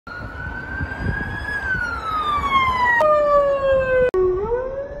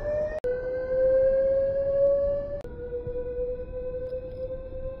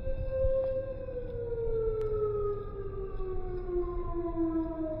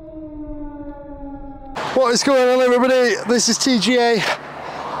What is going on, everybody? This is TGA,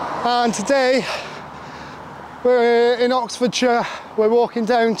 and today we're in Oxfordshire. We're walking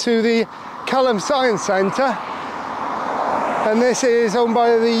down to the Culham Science Centre, and this is owned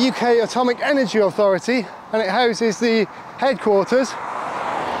by the UK Atomic Energy Authority, and it houses the headquarters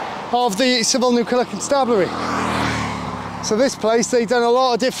of the Civil Nuclear Constabulary. So this place, they've done a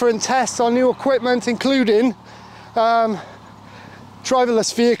lot of different tests on new equipment, including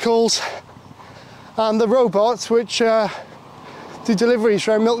driverless vehicles and the robots which do deliveries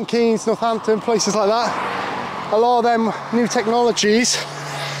around Milton Keynes, Northampton, places like that. A lot of them new technologies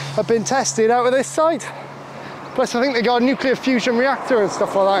have been tested out of this site. Plus I think they got a nuclear fusion reactor and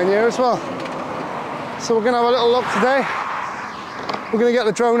stuff like that in here as well. So we're going to have a little look today. We're going to get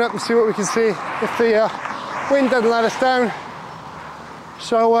the drone up and see what we can see if the wind doesn't let us down.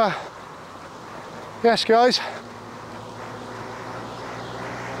 So yes guys,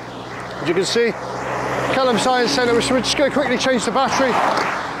 as you can see, Culham Science Centre, so we're just going to quickly change the battery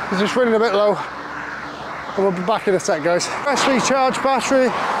because it's running a bit low, and we'll be back in a sec guys. Freshly charged battery,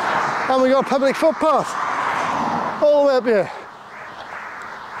 and we got a public footpath all the way up here.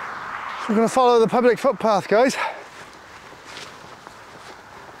 So we're going to follow the public footpath guys,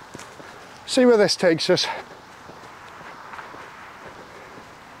 see where this takes us.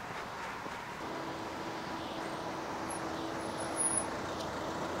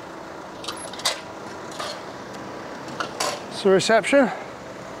 The reception.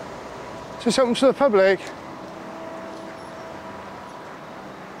 Is this open to the public?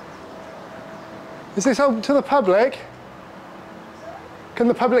 Is this open to the public? Can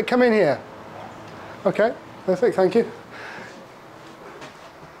the public come in here? Okay, perfect, thank you.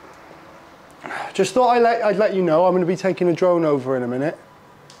 Just thought I'd let you know I'm going to be taking a drone over in a minute.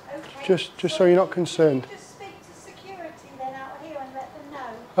 Okay. Just so you're not concerned. Just speak to security then out here and let them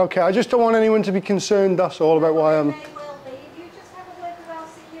know. Okay, I just don't want anyone to be concerned, that's all, about why I'm...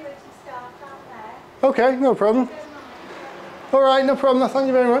 Okay, no problem. All right, no problem. Thank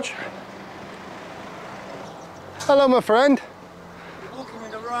you very much. Hello, my friend. You're walking in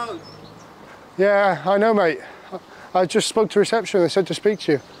the road. Yeah, I know, mate. I just spoke to reception. They said to speak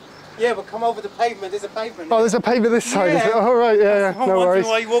to you. Yeah, but come over the pavement. There's a pavement. Oh, there's a pavement this side. Yeah. Is it? All right, yeah, no worries.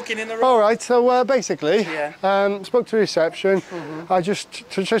 Why are you walking in the road? All right, so basically, yeah. Spoke to reception. I just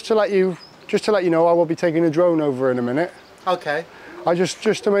to let you know, I will be taking a drone over in a minute. Okay. Just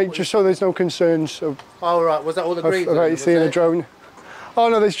so there's no concerns of. All right. Was that all agreed? About you seeing a drone? Oh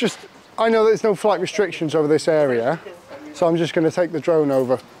no, I know there's no flight restrictions over this area, so I'm just going to take the drone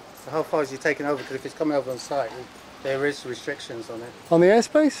over. So how far is you taking over? Because if it's coming over on site, there is restrictions on it. On the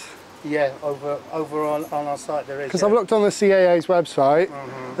airspace? Yeah, over on our site there is. Because I've looked on the CAA's website.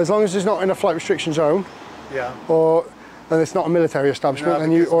 As long as it's not in a flight restriction zone. Yeah. And it's not a military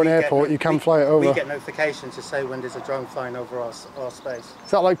establishment, or an airport, you can fly it over. We get notifications to say when there's a drone flying over our space.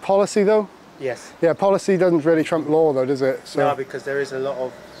 Is that like policy though? Yes. Yeah, policy doesn't really trump law though, does it? So, no, because there is a lot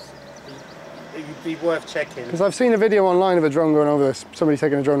of... It'd be worth checking. Because I've seen a video online of a drone going over this, somebody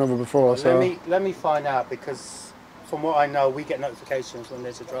taking a drone over before, well, so... Let me find out, because from what I know, we get notifications when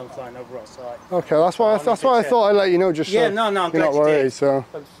there's a drone flying over our site. Okay, that's why I thought I'd let you know, just yeah, so no, I'm you're glad not worried, so...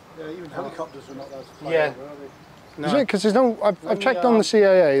 Yeah, even helicopters are not allowed to fly over, are they? No. Is it? Because there's no... I've checked on the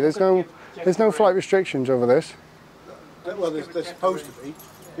CAA, there's no flight restrictions over this. Well, there's supposed to be.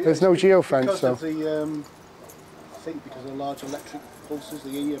 There's no geofence, because so... Of the, I think because of the large electric pulses, the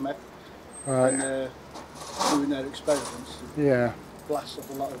EMF, right. And doing their experiments. Yeah. Blasts up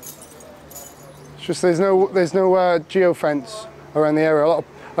a lot of... It's just there's no geofence around the area. A lot of,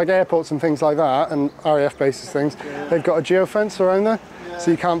 like airports and things like that, and RAF bases things, they've got a geofence around there. So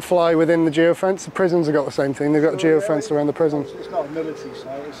you can't fly within the geofence. The prisons have got the same thing. They've got a geofence around the prisons. It's not a military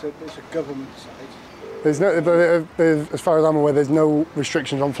site. It's a government site. There's no, as far as I'm aware, there's no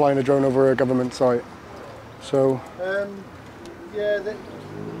restrictions on flying a drone over a government site. So. Yeah, they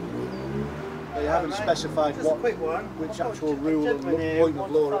haven't specified which actual rule and point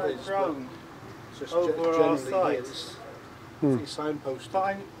of law it is. It's just generally it's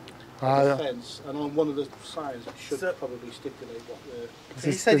signposted. The fence, and on one of the signs it should probably stipulate what the...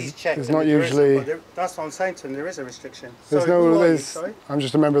 He said he's checked. There's not usually... That's what I'm saying to him, there is a restriction. There's I'm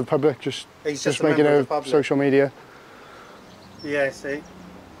just a member of the public, just making a social media. Yeah, see?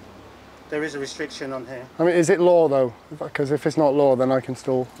 There is a restriction on here. I mean, is it law though? Because if it's not law, then I can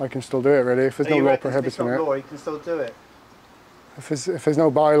still do it really. If there's no law prohibiting it. Law, you can still do it. If there's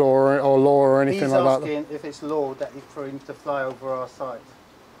no bylaw or law or anything like that. He's asking if it's law that for him to fly over our site.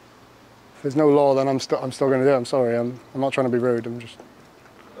 If there's no law, then I'm still going to do it. I'm sorry. I'm not trying to be rude. I'm just.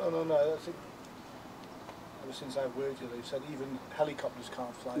 No. That's it. I ever since I've worked here, they've said even helicopters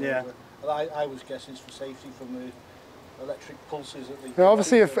can't fly Yeah. over. And I was guessing it's for safety from the electric pulses that they... Yeah,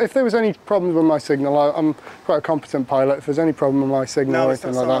 obviously, if there was any problem with my signal, I'm quite a competent pilot. If there's any problem with my signal or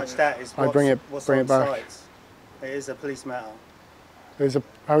anything like that, I bring it back. It is a police matter.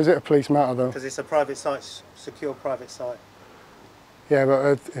 How is it a police matter though? Because it's a private site, secure private site. Yeah,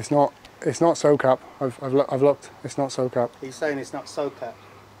 but it's not SOCAP. I've looked. It's not SOCAP. He's saying it's not SOCAP.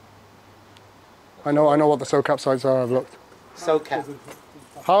 I know what the SOCAP sites are. I've looked. SOCAP.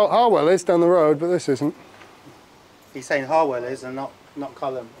 Harwell is down the road, but this isn't. He's saying Harwell is and not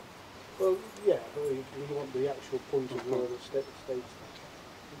Culham. Well, yeah, but we want the actual point of law that states that. I think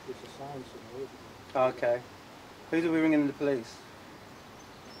it's a sign somewhere, isn't it? Okay. Who do we ring in the police?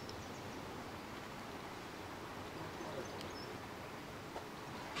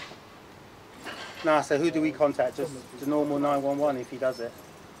 No, I said who do we contact? Just the normal 911 if he does it.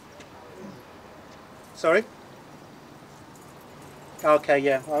 Sorry? Okay,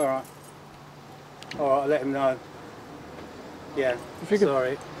 yeah, alright. Alright, I'll let him know. Yeah,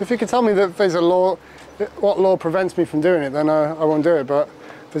 sorry. If you could tell me that there's a law, what law prevents me from doing it, then I won't do it. But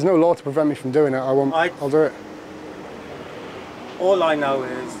if there's no law to prevent me from doing it, I'll do it. All I know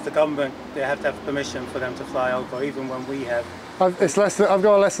is the government, they have to have permission for them to fly over, even when we have. I've got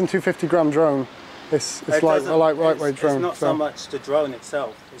a less than 250 gram drone. It's like a lightweight drone. It's not so much the drone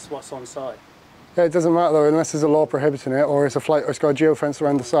itself, it's what's on site. Yeah, it doesn't matter though, unless there's a law prohibiting it, or it's a flight, or it's got a geofence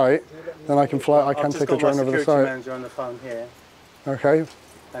around the site, then I can fly. I can take a drone over the site. I've just got my security manager on the phone here. Okay.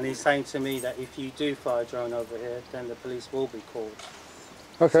 And he's saying to me that if you do fly a drone over here, then the police will be called.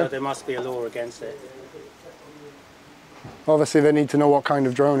 Okay. So there must be a law against it. Obviously, they need to know what kind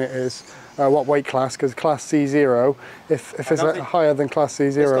of drone it is, what weight class, because class C0, if it's higher than class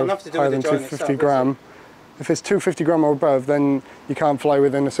C0, higher than 250 gram. If it's 250 gram or above, then you can't fly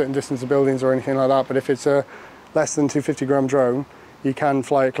within a certain distance of buildings or anything like that. But if it's a less than 250 gram drone, you can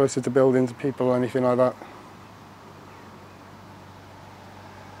fly it closer to buildings, people, or anything like that.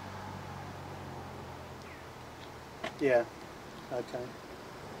 Yeah. Okay.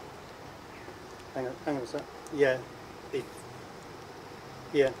 Hang on a sec. Yeah.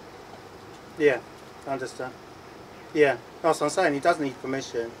 Yeah. I understand. Yeah. That's what I'm saying. He does need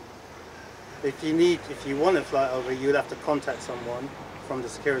permission. If you want to fly over, you'll have to contact someone from the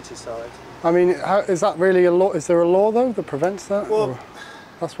security side. I mean, is that really a law? Is there a law though that prevents that? Well,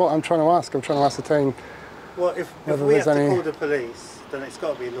 that's what I'm trying to ask. I'm trying to ascertain. Well, if we have to call the police, then it's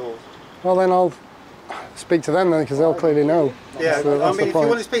got to be law. Well, then I'll speak to them then, because they'll clearly know. Yeah, I mean, if you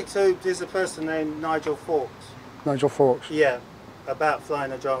want to speak to, there's a person named Nigel Fawkes. Nigel Fawkes? Yeah, about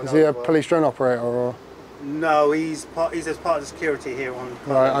flying a drone. Is he a police drone operator or? No, he's as part of the security here on.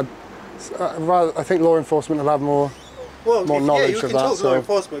 Right, I think law enforcement will have more knowledge of that. Yeah, you can talk law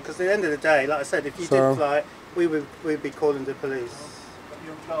enforcement, because at the end of the day, like I said, if you did fly, we'd be calling the police.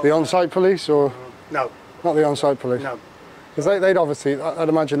 The on-site police or? No. Not the on-site police? No. Because they'd obviously, I'd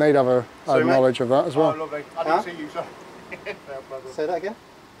imagine they'd have knowledge of that as well. Oh, lovely. I didn't see you, sir. Say that again?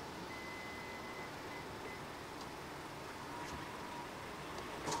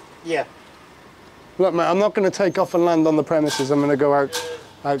 Yeah. Look, mate, I'm not going to take off and land on the premises. I'm going to go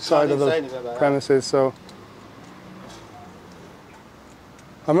outside of the premises, so...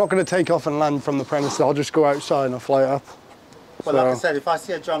 I'm not going to take off and land from the premises. I'll just go outside and I'll fly it up. Well, like I said, if I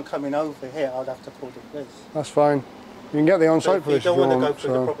see a drone coming over here, I'd have to call the police. That's fine. You can get the on-site police if you want. If you don't want to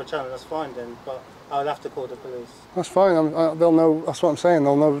go through the proper channel, that's fine then, but I'll have to call the police. That's fine. They'll know. That's what I'm saying.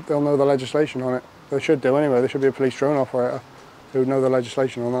 They'll know the legislation on it. They should do anyway. There should be a police drone operator who would know the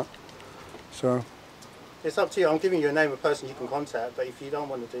legislation on that. So. It's up to you. I'm giving you a name of a person you can contact, but if you don't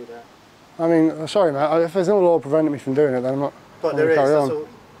want to do that. I mean, sorry, mate. If there's no law preventing me from doing it, then I'm not. But there is. That's all.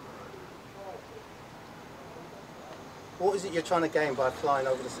 What is it you're trying to gain by flying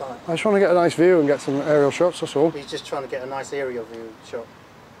over the site? I just want to get a nice view and get some aerial shots, that's all. He's just trying to get a nice aerial view shot.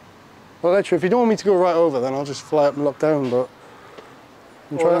 Well, literally, if you don't want me to go right over, then I'll just fly up and look down, but...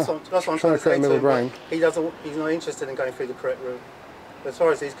 that's what I'm trying to say to him, he's not interested in going through the correct route. As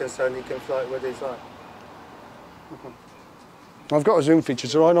far as he's concerned, he can fly it where he's like. I've got a zoom feature,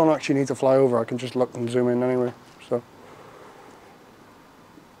 so I don't actually need to fly over. I can just look and zoom in anyway, so...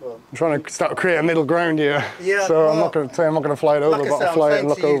 Well, I'm trying to create a middle ground here. Yeah, so I'm not going to say I'm not going to fly it over, but I'll fly it and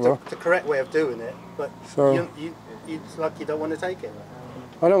look over. The correct way of doing it, but so, it's like you don't want to take it.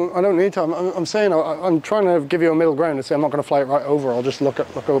 I don't need to. I'm saying I'm trying to give you a middle ground and say I'm not going to fly it right over. I'll just look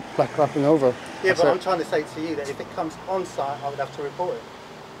up and over. Yeah, but I'm trying to say to you that if it comes on site, I would have to report it.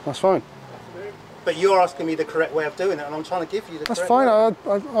 That's fine. But you're asking me the correct way of doing it, and I'm trying to give you the correct way. That's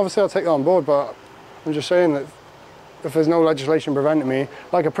fine. Obviously, I'll take that on board, but I'm just saying that if there's no legislation preventing me,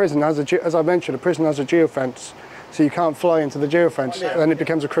 like a prison has as I mentioned, a prison has a geofence, so you can't fly into the geofence, then it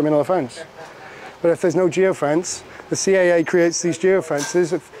becomes a criminal offence. But if there's no geofence, the CAA creates these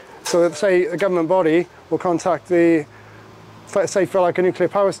geofences. So that, say, a government body will contact the, say for like a nuclear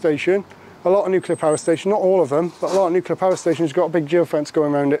power station, a lot of nuclear power stations, not all of them, but a lot of nuclear power stations got a big geofence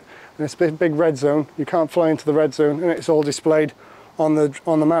going around it, and it's a big red zone. You can't fly into the red zone, and it's all displayed on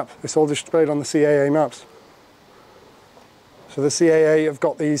the map. It's all displayed on the CAA maps. So the CAA have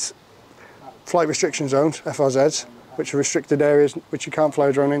got these flight restriction zones, FRZs, which are restricted areas which you can't fly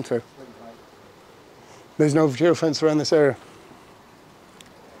a drone into. There's no geofence around this area.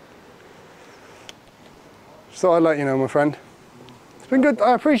 So I'd let you know, my friend. It's been good.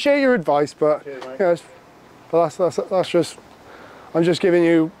 I appreciate your advice, but yes, but that's just. I'm just giving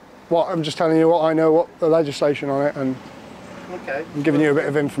you what I'm just telling you what I know, what the legislation on it, and I'm giving you a bit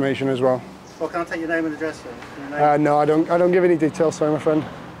of information as well. Well, can I take your name and address then? No, I don't give any details. Sorry, my friend.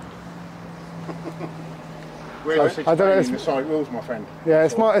 I don't know. It's the site rules, my friend. Yeah,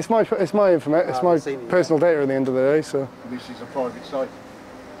 it's my information. It's my personal data at the end of the day. So. This is a private site.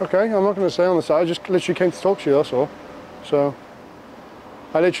 Okay, I'm not going to say on the site. I just literally came to talk to you. That's all. So.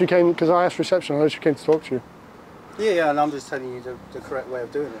 I literally came because I asked reception. I literally came to talk to you. Yeah, and I'm just telling you the correct way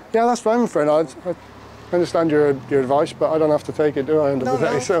of doing it. Yeah, that's fine, my friend. I understand your advice, but I don't have to take it, do I? End of the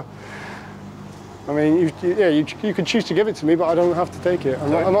day, so. I mean, you could choose to give it to me, but I don't have to take it.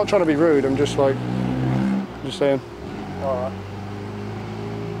 I'm not trying to be rude. I'm just like. Just saying. Alright.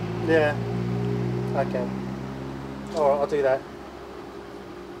 Yeah. Okay. Alright, I'll do that.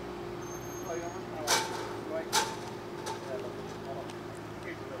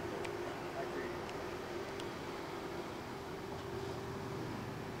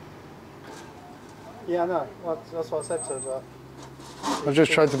 Yeah, I know. Well, that's what I said to her. I've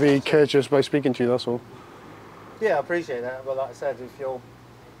just tried to be courteous by speaking to you, that's all. Yeah, I appreciate that, but like I said, if you're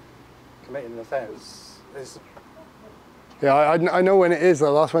committing an offence, yeah, I know when it is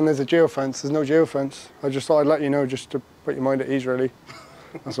though. That's when there's a geofence. There's no geofence. I just thought I'd let you know just to put your mind at ease, really.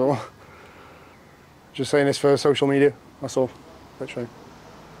 That's all. Just saying this for social media. That's all. Literally.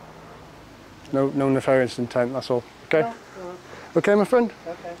 No nefarious intent. That's all. Okay. No. Okay, my friend.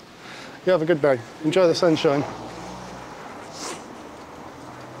 Okay. You have a good day. Enjoy the sunshine.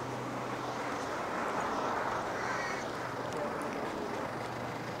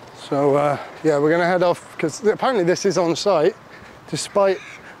 So yeah, we're going to head off because apparently this is on site, despite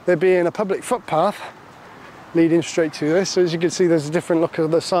there being a public footpath leading straight to this. So as you can see, there's a different look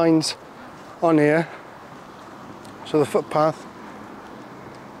of the signs on here. So the footpath.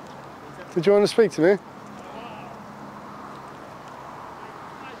 Did you want to speak to me?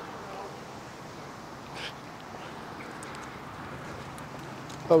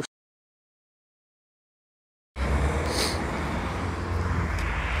 Oh.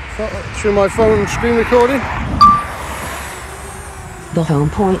 Through my phone screen recording. The home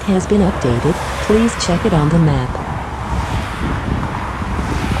point has been updated. Please check it on the map.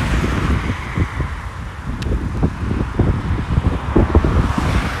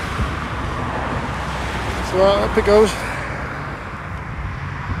 So up it goes.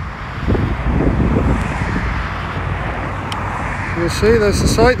 You see, there's the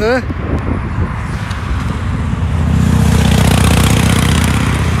site there.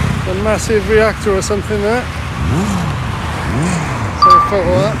 A massive reactor or something there. Take a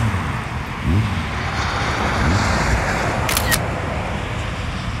photo of that.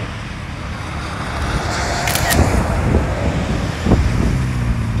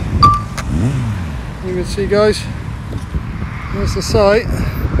 You can see, guys, there's the site.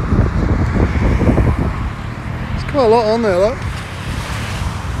 There's quite a lot on there, look.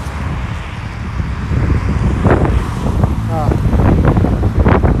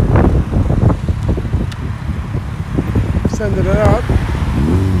 Sending it out.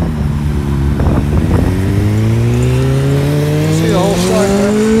 See the whole site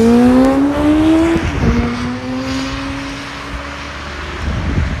there.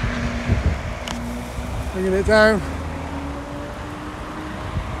 Bringing it down.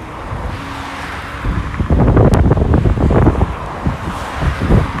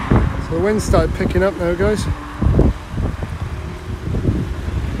 So the wind started picking up now, guys.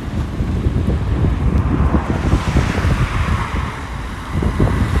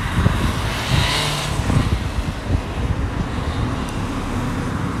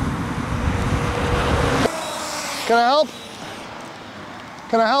 Can I help?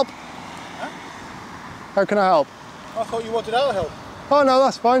 Can I help? Huh? How can I help? I thought you wanted our help. Oh no,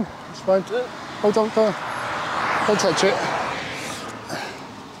 that's fine. That's fine. Yeah. Oh, don't touch it.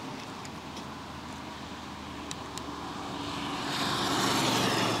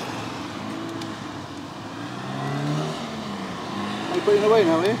 you putting away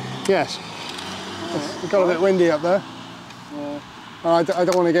now, eh? Yes. It got a bit windy up there. Yeah. I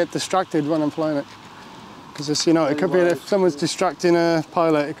don't want to get distracted when I'm flying it. Because it's, you know, it could be, if someone's distracting a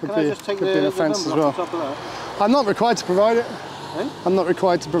pilot, it could be an offence as well. I'm not required to provide it. Eh? I'm not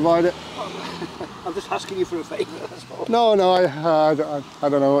required to provide it. I'm just asking you for a favour, that's all. No, I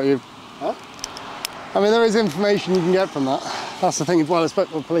don't know what you... Huh? I mean, there is information you can get from that. That's the thing, well,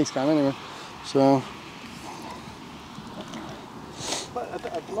 the police can anyway. So...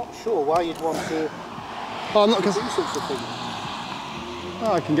 But I'm not sure why you'd want to Oh, not do because... such a thing.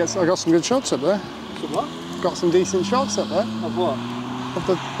 Oh, I got some good shots up there. Some what? Got some decent shots up there. Of what?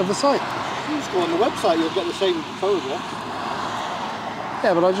 Of the site. You just go on the website, you'll get the same photograph.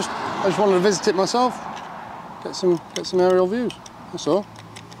 Yeah, but I just wanted to visit it myself. Get some aerial views. That's all.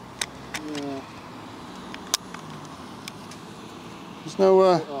 Yeah. There's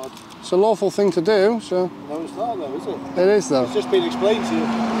no. It's a lawful thing to do, so. No, it's not though, is it? It is though. It's just been explained to you.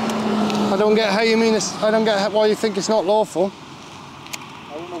 I don't get how you mean it's. I don't get why you think it's not lawful.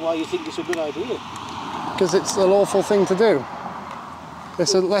 I don't know why you think it's a good idea. Because it's a lawful thing to do.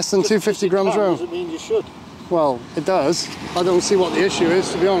 It's a less than 250 grams row. Doesn't mean you should. Well, it does. I don't see what the issue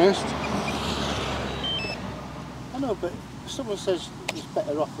is, to be honest. I know, but if someone says it's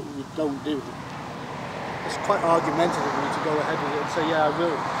better off that you don't do it, it's quite argumentative of you to go ahead with it and say, yeah, I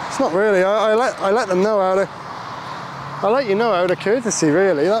will. It's not really. I let them know out of. I let you know out of courtesy,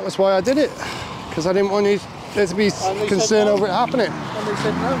 really. That was why I did it. Because I didn't want you there to be concerned over it happening. And they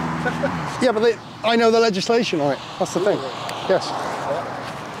said no. Yeah, but I know the legislation on it. That's the thing. Yes.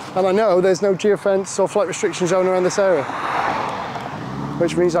 And I know there's no geofence or flight restriction zone around this area,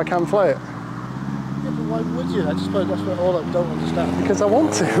 which means I can fly it. Yeah, but why would you? I suppose that's what all I don't understand. Because I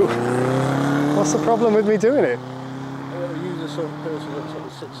want to. What's the problem with me doing it? Are you the sort of person that sort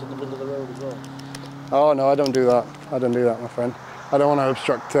of sits in the middle of the road as well? Oh no, I don't do that. I don't do that, my friend. I don't want to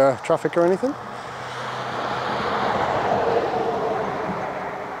obstruct traffic or anything.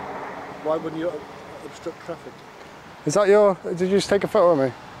 Why wouldn't you obstruct traffic? Is that your... Did you just take a photo of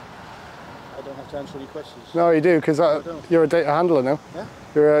me? I don't have to answer any questions. No, you do, because you're a data handler now.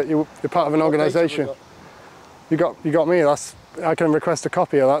 Yeah? You're part of an organisation. You got me. I can request a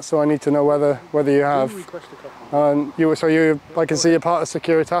copy of that, so I need to know whether you have. Request a copy. And I can see you're part of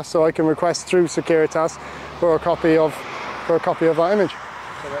Securitas, so I can request through Securitas for a copy of that image.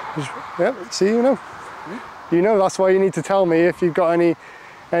 Correct. Yeah. See, you know. You know. That's why you need to tell me if you've got any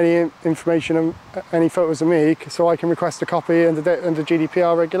information, any photos of me, so I can request a copy under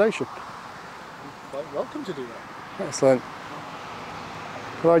GDPR regulation. You're quite welcome to do that. Excellent.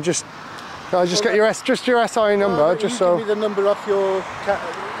 Could I just get your SI number, just so. Give me the number off your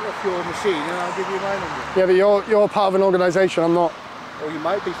machine, and I'll give you my number. Yeah, but you're part of an organisation. I'm not. Or you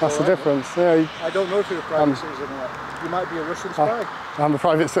might be. That's the difference. Yeah. I don't know if you're a private citizen or not. You might be a Russian spy. I'm a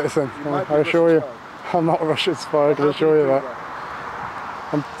private citizen. I assure you. I'm not a Russian spy. I can assure you that.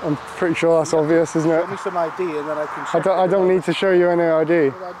 I'm pretty sure that's obvious, isn't it? Give me some ID, and then I can. Check I don't need to show you any ID.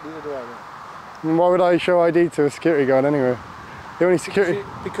 Neither do I. And why would I show ID to a security guard anyway? The only security.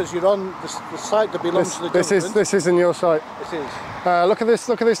 Because you're on the site that belongs to the government. This isn't your site. This is.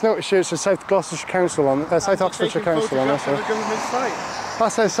 Look at this notice here. It says South Gloucestershire Council on South Oxfordshire Council on this. The government site.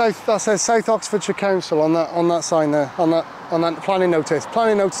 That says South Oxfordshire Council on that sign there, on that planning notice.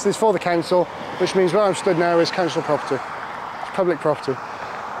 Planning notice is for the council, which means where I'm stood now is council property. It's public property.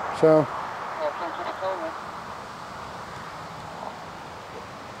 So.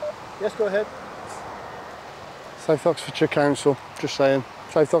 Yes, go ahead. South Oxfordshire Council, just saying.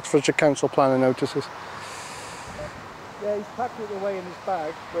 South Oxfordshire Council planning notices. Yeah, he's packed it away in his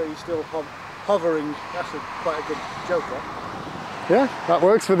bag, but he's still hovering. That's quite a good joke, huh? Yeah, that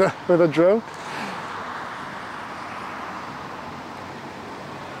works with a drone.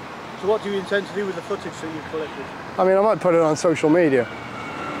 So what do you intend to do with the footage that you've collected? I mean, I might put it on social media.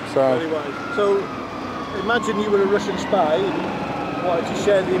 So. Very wise. So imagine you were a Russian spy and wanted to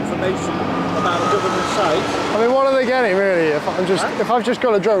share the information about a government site. I mean, what are they getting really? If I've just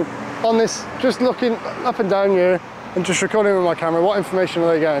got a drone on this, just looking up and down here and just recording with my camera, what information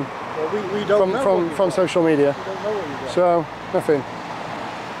are they getting? Well, we don't know from social media. We don't know what you got. So nothing.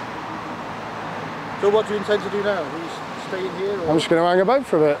 So what do you intend to do now? Are you staying here? Or I'm just going to hang about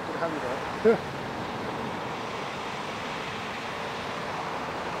for a bit. hang about? Yeah.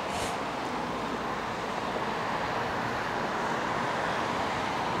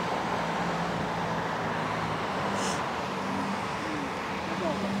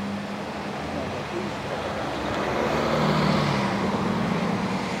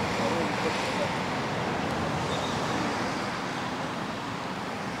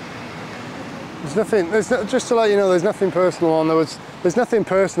 There's nothing. Just to let you know, there's nothing personal on. There's nothing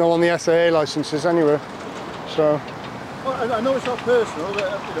personal on the SAA licences anyway. So. Well, I know it's not personal, but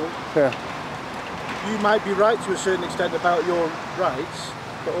you know. Yeah. You might be right to a certain extent about your rights,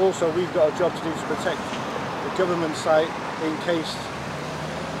 but also we've got a job to do to protect the government site in case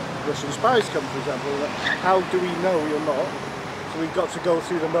Russian spies come, for example. How do we know you're not? So we've got to go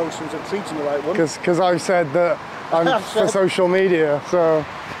through the motions of treating the right one. Because I've said that I'm for social media, so.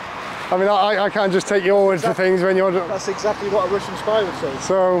 I mean, I can't just take your word for things when you're... That's exactly what a Russian spy would say.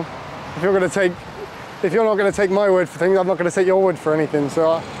 So, if you're not going to take my word for things, I'm not going to take your word for anything.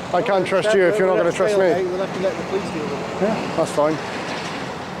 So I can't trust you if you're not going to trust me. We'll have to let the police deal with it. Yeah, that's fine.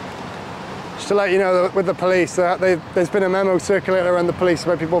 Just to let you know that with the police, there's been a memo circulated around the police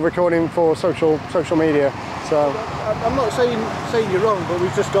about people recording for social media. So I'm not saying you're wrong, but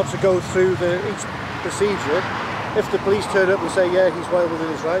we've just got to go through each procedure. If the police turn up and say, yeah, he's well within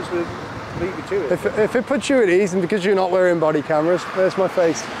his rights, we'll leave you to it. If it puts you at ease, and because you're not wearing body cameras, there's my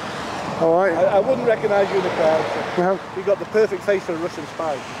face. All right. I wouldn't recognise you in the crowd. No. You've got the perfect face for a Russian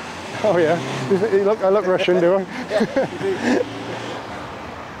spy. Oh yeah. I look Russian, do I? Yeah, you do.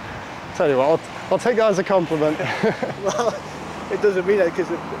 Tell you what, I'll take that as a compliment. Well, it doesn't mean that because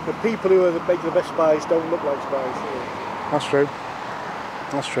the people who make the best spies don't look like spies. So. That's true.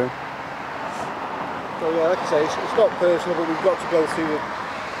 That's true. So yeah, like I say, it's not personal, but we've got to go through the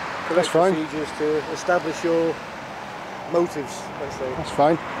correct procedures to establish your motives, let's say. That's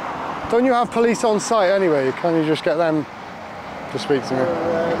fine. Don't you have police on site anyway? Can't you just get them to speak to me?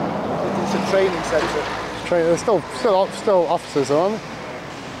 It's a training centre. They're still officers, aren't they?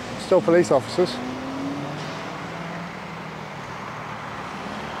 Still police officers.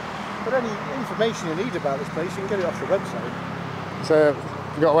 But any information you need about this place, you can get it off the website. So,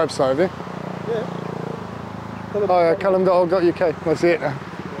 you've got a website, have you? Yeah. Oh yeah, culham.org.uk. I see it now.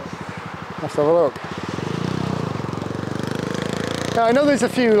 Let's have a look. Yeah, I know there's a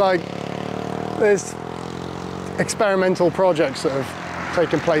few there's experimental projects that have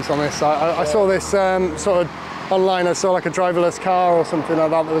taken place on this. I saw this sort of online. I saw like a driverless car or something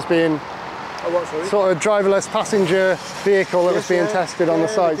like that was being sort of driverless passenger vehicle that was being tested on the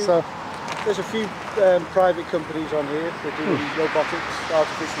site. So there's a few private companies on here that do robotics,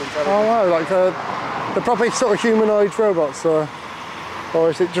 artificial intelligence. Oh wow, like the proper sort of humanoid robots, or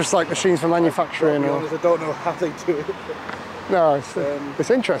is it just like machines for manufacturing? I don't know how they do it. No, it's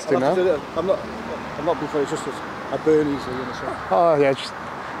interesting now. I'm not before. It's just I burn easily in the sun. Oh yeah,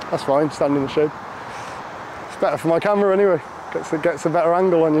 that's fine. Stand in the shade. It's better for my camera anyway. Gets a better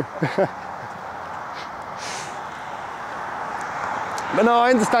angle on you. But no,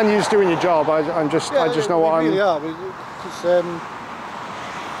 I understand you just doing your job. I just know what I'm. We really are.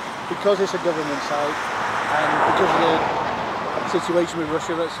 Because it's a government site, and because of the situation with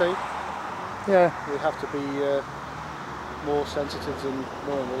Russia, let's say. Yeah. We have to be more sensitive than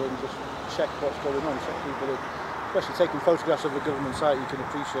normal and just check what's going on. Check people that, especially taking photographs of a government site, you can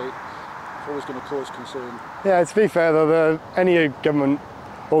appreciate it's always going to cause concern. Yeah, to be fair though, any government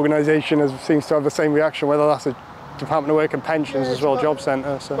organisation seems to have the same reaction, whether that's a Department of Work and Pensions as well, Job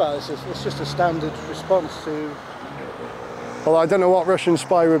Centre. So. Well, it's just a standard response to. Well, I don't know what Russian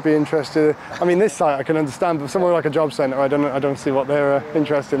spy would be interested. I mean, this site I can understand, but somewhere like a job centre, I don't see what their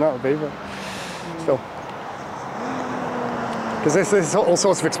interest in that would be. But still, because there's all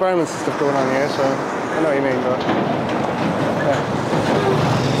sorts of experiments and stuff going on here, so I know what you mean. But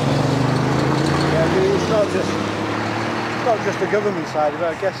yeah, it's not just the government side of it.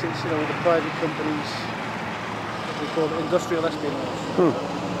 I guess it's the private companies. We call it industrial espionage.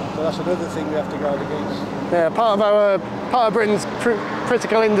 So that's another thing we have to guard against. Yeah, part of Britain's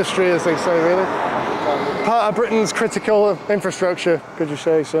critical industry, as they say, really. Part of Britain's critical infrastructure, could you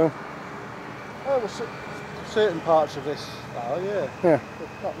say so? Oh, well, certain parts of this are, yeah. Yeah.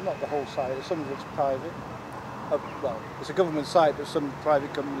 Not the whole site. Some of it's private. Well, it's a government site, but some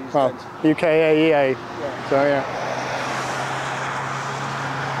private companies. Well, UKAEA. Yeah. So yeah.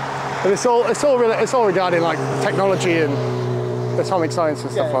 But it's all regarding like technology and atomic science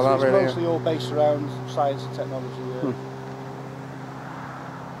and stuff like that, really. It's mostly all based around science and technology. Yeah.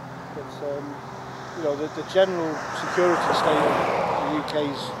 But the general security state of the UK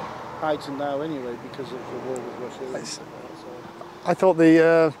is heightened now anyway because of the war with Russia. I thought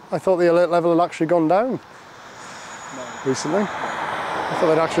the alert level had actually gone down recently. I thought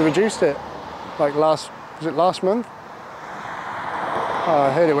they'd actually reduced it, like was it last month? Oh,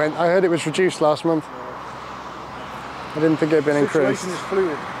 I heard it was reduced last month. I didn't think it had been increased. The situation is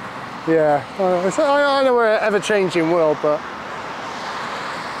fluid. Yeah, I know we're an ever-changing world, but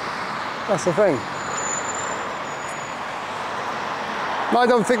that's the thing. I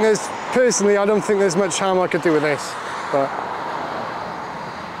don't think there's, personally, I don't think there's much harm I could do with this. But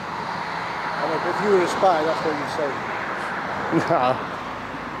I know, if you were a spy, that's what you'd say. nah,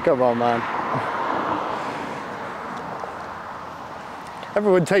 come on, man.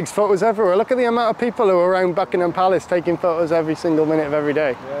 Everyone takes photos everywhere. Look at the amount of people who are around Buckingham Palace taking photos every single minute of every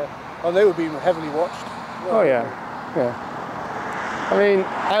day. Yeah. Oh, they would be heavily watched. Oh yeah, yeah. I mean,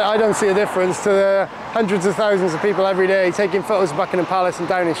 I don't see a difference to the hundreds of thousands of people every day taking photos of Buckingham Palace and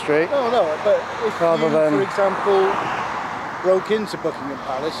Downing Street. No, but if you, for example, broke into Buckingham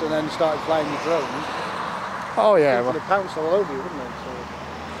Palace and then started flying your drones, oh yeah, people would pounce all over you, wouldn't they?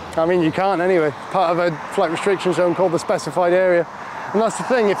 So. I mean, you can't anyway. Part of a flight restriction zone called the specified area. And that's the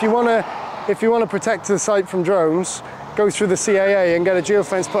thing, if you want to protect the site from drones, go through the CAA and get a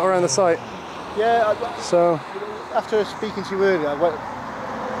geofence put around the site. Yeah, so after speaking to you earlier, I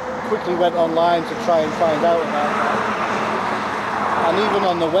quickly went online to try and find out about that. And even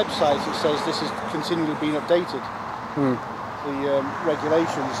on the website it says this is continually being updated, the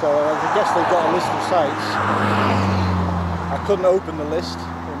regulations. So I guess they've got a list of sites. I couldn't open the list,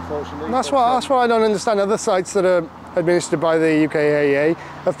 unfortunately. And that's what I don't understand. Other sites that are administered by the UKAEA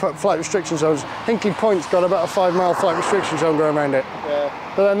have put flight restriction zones. Hinkley Point's got about a 5-mile flight restriction zone going around it. Yeah.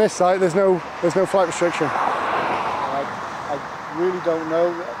 But on this site, there's no flight restriction. I really don't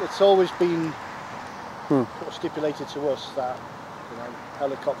know. It's always been sort of stipulated to us that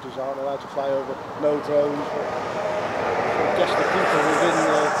helicopters aren't allowed to fly over, no drones. But I guess the people within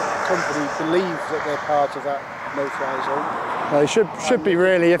the company believe that they're part of that no-fly zone. They should be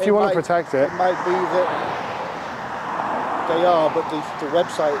really, if you want to protect it. It might be that they are, but the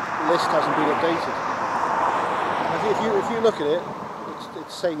website list hasn't been updated. If you look at it,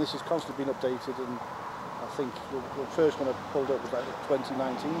 it's saying this is constantly being updated, and I think the first one I pulled up was like the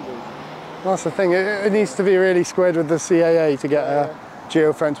 2019 version. That's the thing, it needs to be really squared with the CAA to get a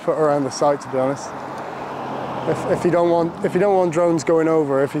geofence put around the site, to be honest. If you don't want drones going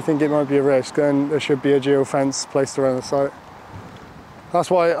over, if you think it might be a risk, then there should be a geofence placed around the site. That's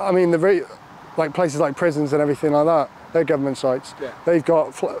why, I mean, like places like prisons and everything like that, they're government sites. Yeah. They've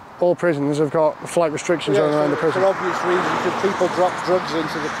got, all prisons have got flight restrictions around the prison. For obvious reasons, because people drop drugs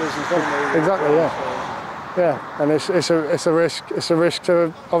into the prisons, don't they? Exactly, yeah. So. Yeah, and it's a risk. It's a risk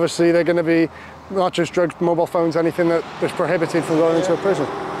to, obviously they're going to be not just drugs, mobile phones, anything that is prohibited from going into a prison.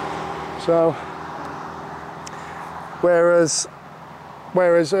 So, whereas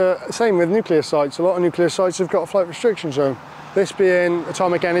same with nuclear sites. A lot of nuclear sites have got a flight restriction zone. This being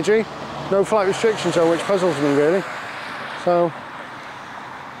atomic energy, no flight restriction zone, which puzzles me really. So,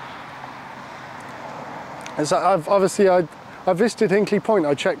 I've visited Hinkley Point.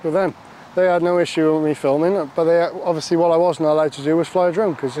 I checked with them. They had no issue with me filming, but obviously what I wasn't allowed to do was fly a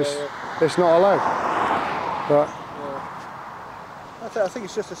drone because it's not allowed. But I think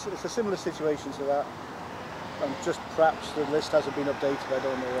it's just it's a similar situation to that. And just perhaps the list hasn't been updated. I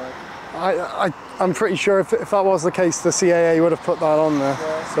don't know why. I'm pretty sure if that was the case, the CAA would have put that on there.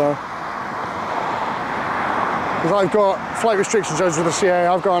 Yeah. So. Because I've got flight restriction zones with the CAA,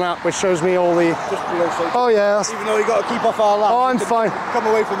 I've got an app which shows me all the... Just for your safety. Oh yeah. Even though you've got to keep off our land. Oh, I'm fine. Come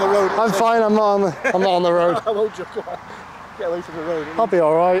away from the road. I'm fine, I'm not on the road. I won't just go on. Get away from the road. I'll be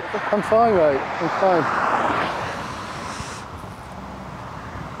alright. I'm fine, mate. I'm fine.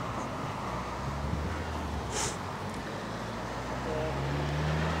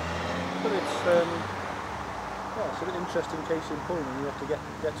 But it's an interesting case in point, and you have to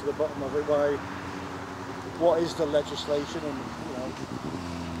get to the bottom of it. What is the legislation, and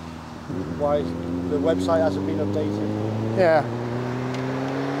why the website hasn't been updated? Yeah.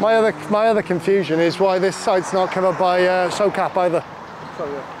 My other confusion is why this site's not covered by SOCAP either.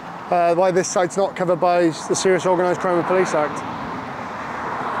 Sorry. Yeah. Why this site's not covered by the Serious Organised Crime and Police Act.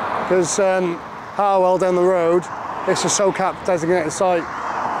 Because Harwell down the road, it's a SOCAP designated site,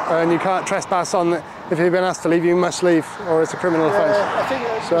 and you can't trespass on it. If you've been asked to leave, you must leave, or it's a criminal offence. I think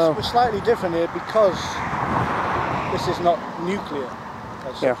we're slightly different here because this is not nuclear.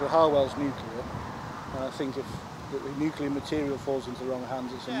 Harwell's nuclear. And I think if the nuclear material falls into the wrong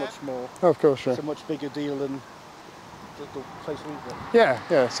hands, it's a much more... Of course, it's a much bigger deal than the place we've got.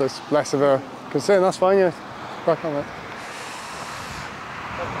 Yeah, so it's less of a concern. That's fine, yeah. Back on that.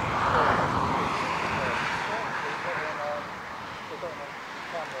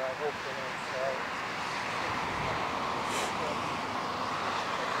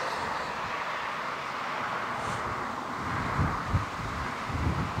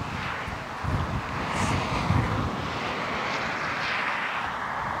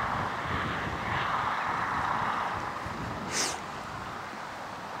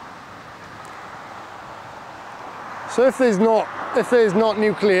 So if there's not if there's not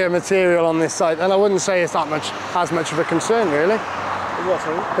nuclear material on this site, then I wouldn't say it's as much of a concern, really. What,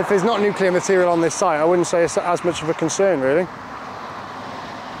 sorry? If there's not nuclear material on this site, I wouldn't say it's as much of a concern, really,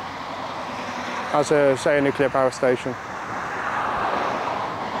 as say a nuclear power station.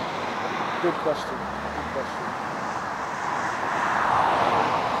 Good question. Good question.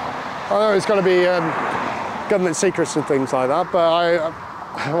 I know it's got to be government secrets and things like that, but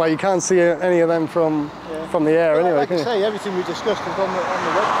well, you can't see any of them from the air anyway. Like I say, everything we discussed is on the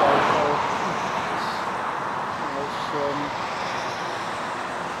website.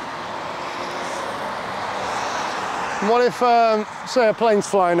 What if, say, a plane's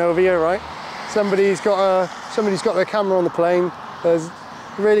flying over here, right? Somebody's got their camera on the plane. There's a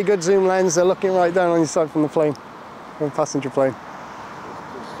really good zoom lens. They're looking right down on your side from the plane, from a passenger plane.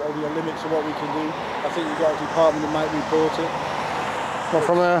 There's only a limit to what we can do. I think you've got a department that might report it. Not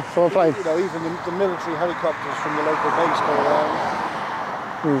from a plane. You know, even the military helicopters from the local base go around.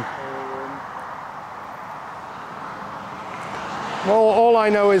 Well, all I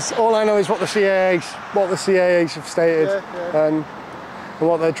know is what the CAAs have stated, and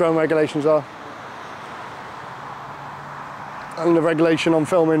what their drone regulations are, and the regulation on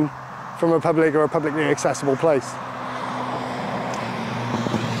filming from a public or a publicly accessible place.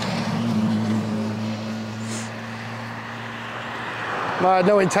 I had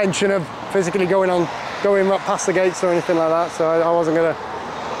no intention of physically going up past the gates or anything like that, so I wasn't going to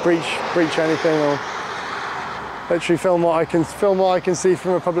breach anything or literally film what I can see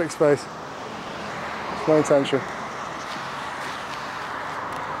from a public space. It's my intention.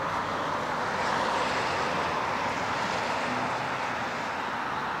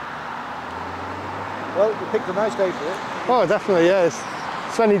 Well, you picked a nice day for it. Oh, definitely, yeah. It's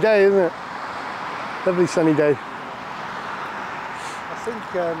a sunny day, isn't it? Lovely sunny day. I think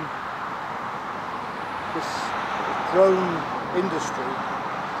this drone industry,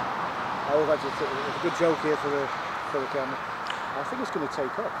 I always like to think, there's a good joke here for the camera, I think it's going to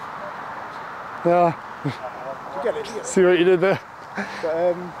take off. Yeah. You get it? See what you did there?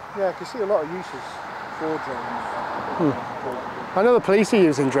 But yeah, I can see a lot of uses for drones. I know the police are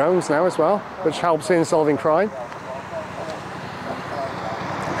using drones now as well, which helps in solving crime.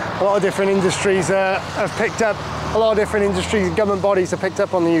 A lot of different industries have picked up, government bodies have picked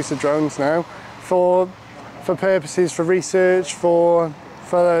up on the use of drones now for purposes, for research, for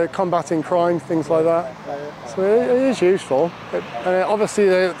combating crime, things like that. So it is useful. Obviously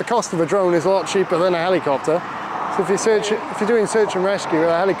the cost of a drone is a lot cheaper than a helicopter. So if you're doing search and rescue with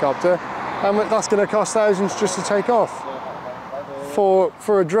a helicopter, that's going to cost thousands just to take off.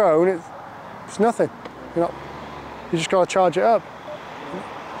 For a drone, it's nothing. You just got to charge it up.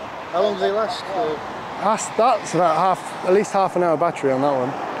 How long do they last? That's about at least half an hour battery on that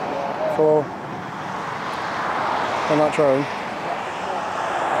one, on that drone.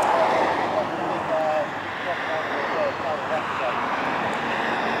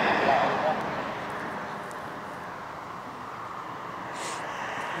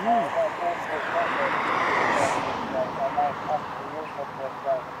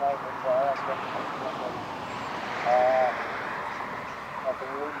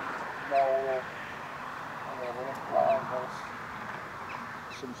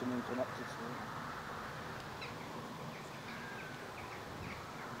 Something unconnected to it.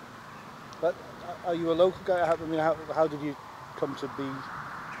 But are you a local guy? I mean, how did you come to be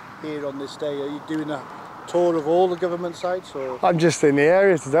here on this day? Are you doing a tour of all the government sites, or? I'm just in the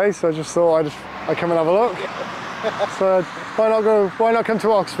area today, so I just thought I'd come and have a look. So why not come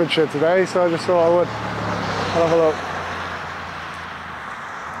to Oxfordshire today? So I just thought I'd have a look.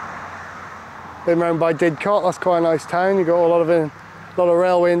 Been round by Didcot, that's quite a nice town. You've got a lot of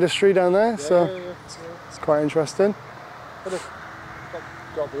railway industry down there, it's quite interesting. But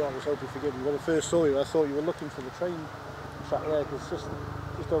got to be honest, hope you forgive me. When I first saw you, I thought you were looking for the train track there, because just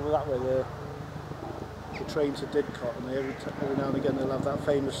over that way there, the train to Didcot, and every now and again they'll have that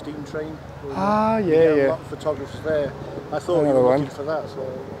famous steam train. Ah, yeah. A lot of photographers there. I thought you were looking for that, so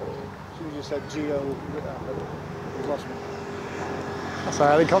as soon as you said Geo, you lost me. That's a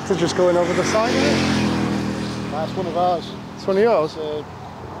helicopter just going over the side, isn't it? That's one of ours. It's one of yours?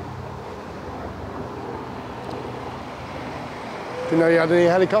 Didn't know you had any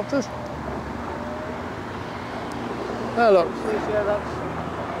helicopters? Oh, look. Yeah, that's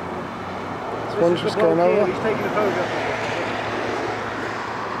one just going over. He's taking a photograph.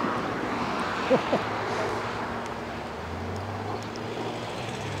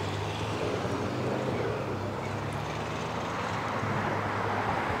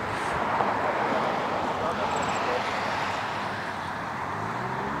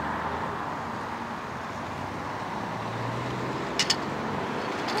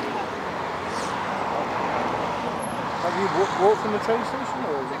 walk from the train station,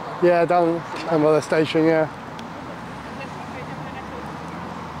 or is it? Yeah, down by the station, yeah.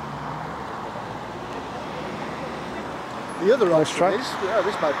 The other Nice option track. is,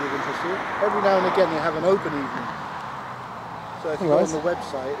 this might be of interest to you, every now and again they have an open evening. So if you go on the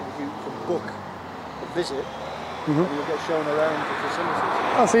website, you can book a visit, and you'll get shown around the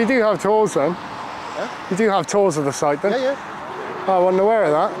facilities. Oh, so you do have tours then? Yeah? You do have tours of the site then? Yeah, yeah. Oh, I wasn't aware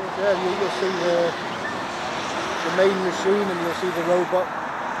of that. Yeah, you'll see the main machine, and you'll see the robot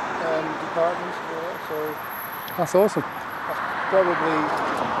departments and all that, so That's awesome. that's probably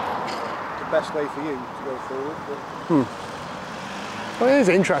the best way for you to go forward. But Well, it is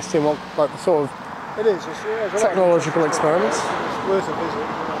interesting what, like, the sort of it is. There's a lot of technological experiments. It's worth a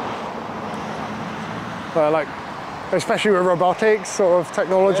visit. Like, especially with robotics, sort of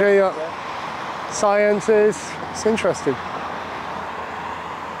technology, sciences, it's interesting.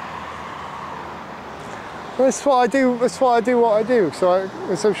 Well, that's what I do. That's why I do what I do. So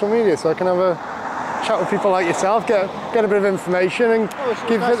with social media, so I can have a chat with people like yourself, get a bit of information, and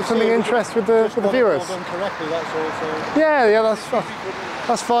give nice it something interest with the viewers. Done correctly, that's all. So. Yeah,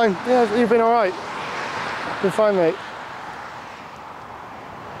 that's fine. Yeah, you've been all right. Been fine, mate.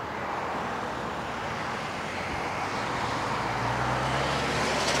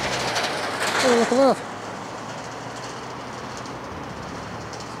 Oh, look at that.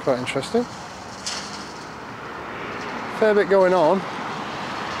 It's quite interesting. Fair bit going on.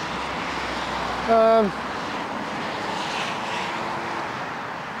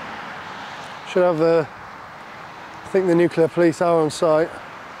 Should have I think the nuclear police are on site.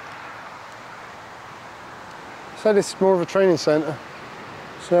 Said it's more of a training centre.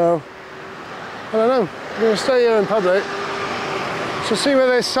 So, I don't know. I'm going to stay here in public. So see where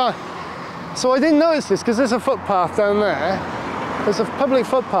there's So I didn't notice this because there's a footpath down there. There's a public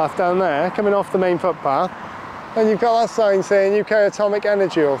footpath down there coming off the main footpath. And you've got that sign saying UK Atomic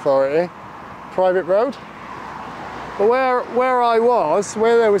Energy Authority, private road. But where I was,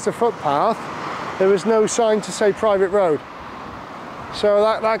 where there was a footpath, there was no sign to say private road. So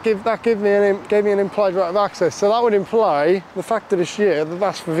that gave me an implied right of access. So that would imply the fact that it's here, that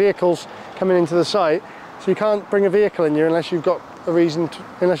that's for vehicles coming into the site. So you can't bring a vehicle in here unless you've got a reason,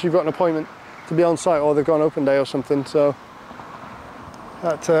 unless you've got an appointment to be on site, or they've got an open day or something. So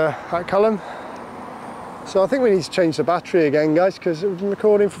at Culham. So I think we need to change the battery again, guys, because we've been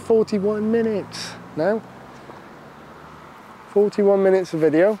recording for 41 minutes now. 41 minutes of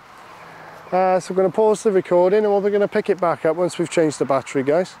video. So we're going to pause the recording and we're going to pick it back up once we've changed the battery,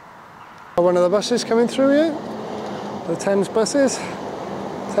 guys. One of the buses coming through here. The Thames buses.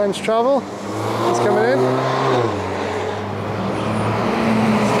 Thames Travel. It's coming in.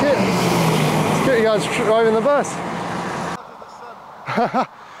 It's good you guys driving the bus.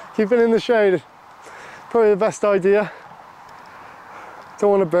 Keep it in the shade. Probably the best idea.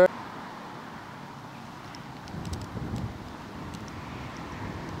 Don't want to burn.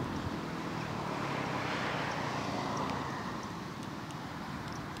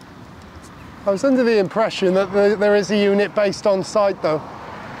 I was under the impression that there is a unit based on site, though.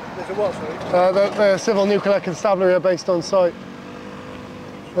 There's a what, sorry? The Civil Nuclear Constabulary are based on site.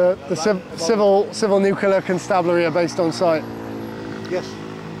 The Civil Nuclear Constabulary are based on site. Yes.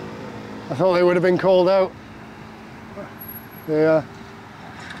 I thought they would have been called out. Yeah.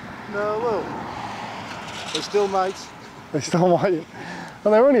 No, well, they still might. They still might.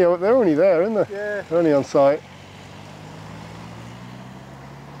 Well, they're only there, aren't they? Yeah. They're only on site.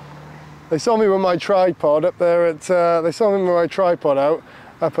 They saw me with my tripod up there at. They saw me with my tripod out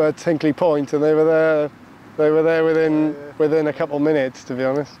up at Hinkley Point, and they were there. They were there within a couple of minutes, to be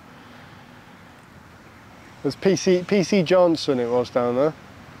honest. It was PC Johnson. It was down there.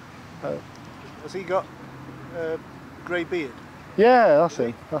 Has he got a grey beard? Yeah, that's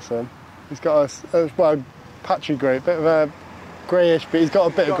him. That's him. He's got a patchy grey, bit of a greyish, but he's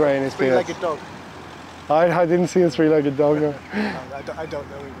got a bit of grey in his beard. Three-legged dog. I didn't see a three-legged dog. No. I don't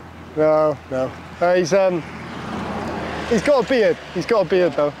know either. No. He's got a beard. He's got a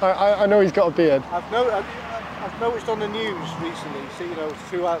beard though. I know he's got a beard. I've noticed on the news recently, so, you know,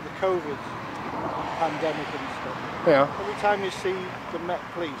 throughout the COVID pandemic and stuff. Yeah. Every time you see the Met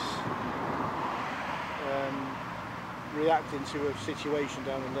Police reacting to a situation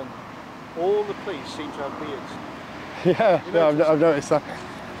down in London, all the police seem to have beards. Yeah. No, I've noticed that.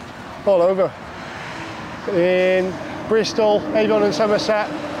 All over. In Bristol, Avon and Somerset.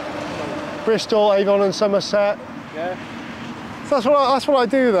 Bristol, Avon and Somerset. Yeah. So that's what I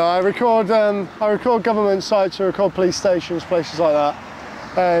do though. I record government sites, I record police stations, places like that,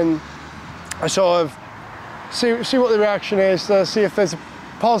 and I sort of see what the reaction is, see if there's a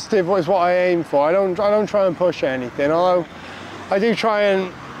positive. What is what I aim for. I don't try and push anything. Although I do try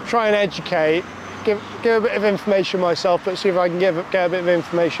and educate, give a bit of information myself, but see if I can get a bit of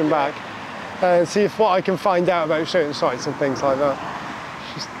information back, and see if what I can find out about certain sites and things like that.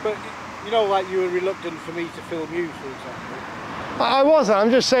 But you know, like you were reluctant for me to film you, for example. I wasn't.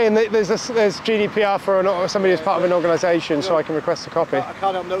 I'm just saying that there's GDPR for somebody who's part of an organisation, so I can request a copy. I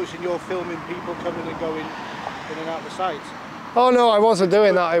can't help noticing you're filming people coming and going in and out of the site. Oh no, I wasn't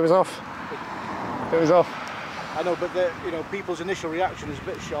doing that. It was off. It was off. I know, but you know, people's initial reaction is a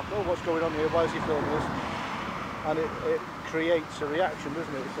bit shocked. Oh, what's going on here? Why is he filming us? And it creates a reaction,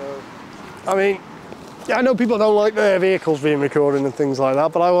 doesn't it? So. I mean, yeah, I know people don't like their vehicles being recorded and things like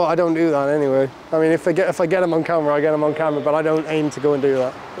that, but I don't do that anyway. I mean, if I get them on camera, I get them on camera, but I don't aim to go and do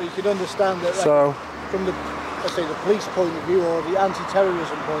that. But you can understand that, like, so, from the, let's say, the police point of view or the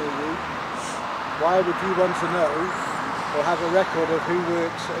anti-terrorism point of view, why would you want to know or have a record of who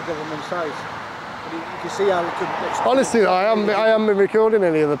works at a government site? You can see how it could. Honestly, I haven't been recording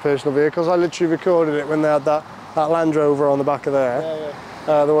any of the personal vehicles. I literally recorded it when they had that Land Rover on the back of there. Yeah,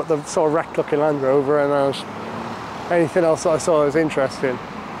 yeah. The sort of wrecked looking Land Rover, and anything else that I saw that was interesting,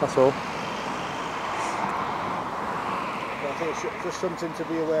 that's all. I think it's just something to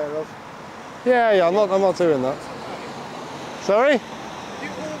be aware of. Yeah, I'm not doing that. Sorry? You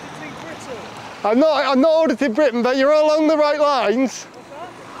auditing Britain? I'm not auditing Britain, but you're all along the right lines. What's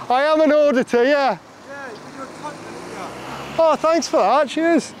that? I am an auditor, yeah. Yeah, you're a cunt, aren't you? Oh, thanks for that,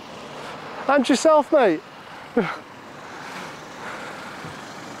 cheers. And yourself, mate.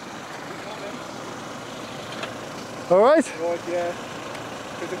 All right? Right, yeah.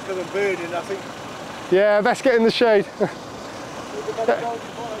 Because I'm burning, I think. Yeah, best get in the shade.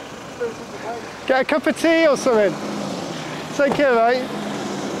 Get a cup of tea or something. Take care, mate.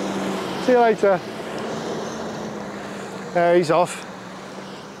 See you later. He's off.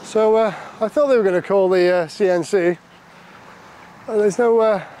 So I thought they were going to call the CNC. There's no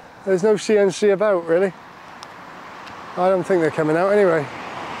CNC about, really. I don't think they're coming out anyway.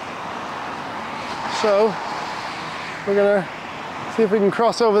 So we're going to see if we can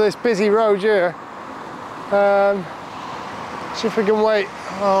cross over this busy road here. See if we can wait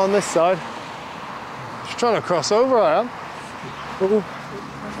on this side. Just trying to cross over, I am. Ooh.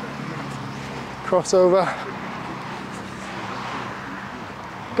 Cross over.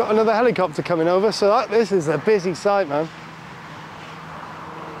 Got another helicopter coming over, so this is a busy site, man.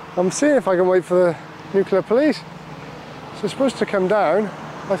 I'm seeing if I can wait for the nuclear police. So they're supposed to come down.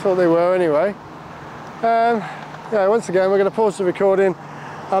 I thought they were anyway. Yeah, once again, we're going to pause the recording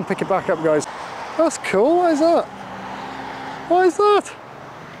and pick it back up, guys. That's cool. What is that? What is that?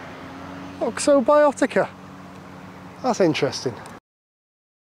 Oxobiotica. That's interesting.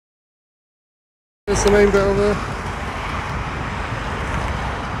 There's the main bit over there.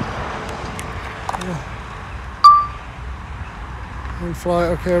 In flight.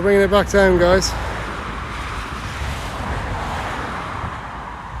 Okay, we're bringing it back down, guys.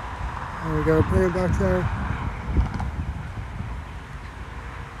 There we go. Bring it back down.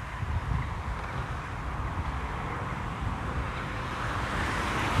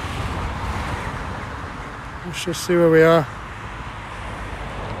 Let's just see where we are.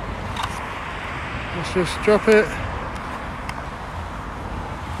 Let's just drop it.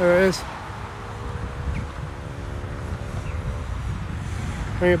 There it is.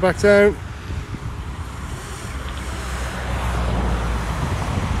 Bring it back down.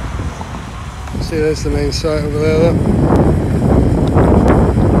 See, there's the main site over there though.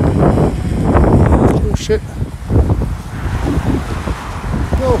 Oh shit.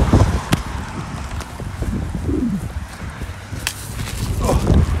 No.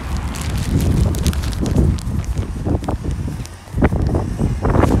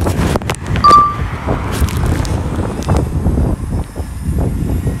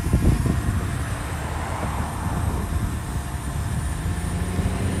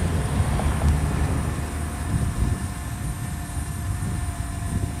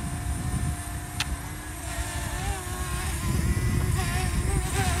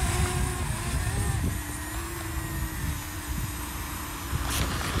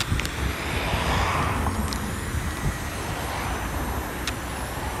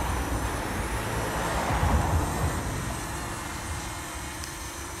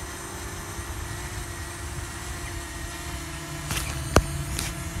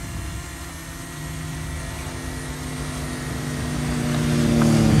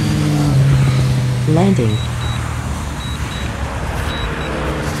 Landing.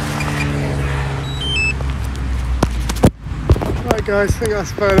 Right guys, I think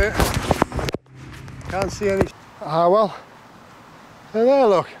that's about it. Can't see any. Ah well, there,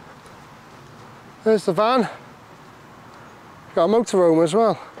 look. There's the van. Got a motorhome as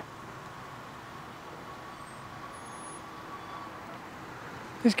well.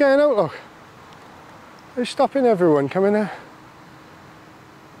 He's getting out, look. He's stopping everyone coming here.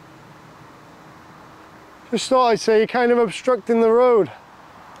 Just thought I'd say you're kind of obstructing the road.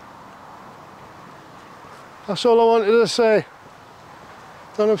 That's all I wanted to say.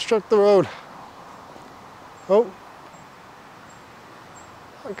 Don't obstruct the road. Oh.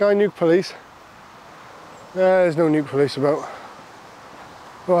 That guy nuke police. There's no nuke police about.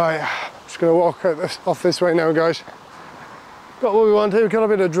 Right, just gonna walk out off this way now, guys. Got what we wanted, we've got a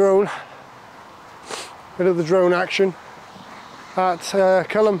bit of drone. Bit of the drone action at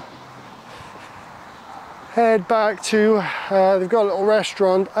Culham. Head back to, they've got a little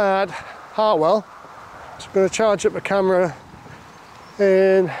restaurant at Hartwell. So I'm going to charge up the camera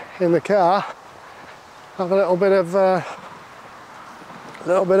in the car. Have a little bit of a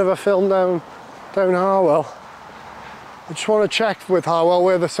film down Hartwell. I just want to check with Hartwell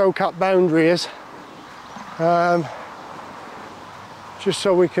where the SOCAP boundary is. Just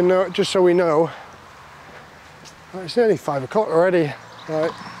so we can know, just so we know. Right, it's nearly 5 o'clock already.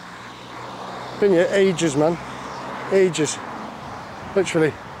 Right. Been here ages, man. Ages.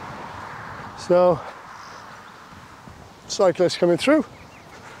 Literally. So, cyclist coming through.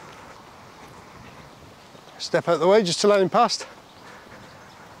 Step out the way just to let him past.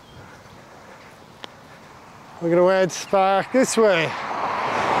 We're going to head back this way.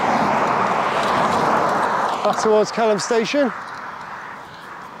 Back towards Culham Station.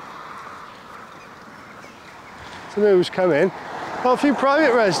 So who's come in. Got a few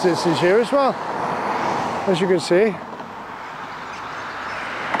private residences here as well, as you can see.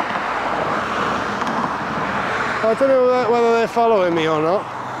 I don't know whether they're following me or not.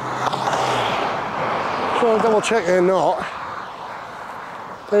 Just want to double check they're not.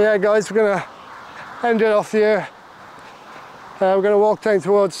 But yeah, guys, we're going to end it off here. We're going to walk down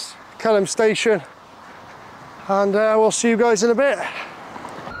towards Culham Station, and we'll see you guys in a bit.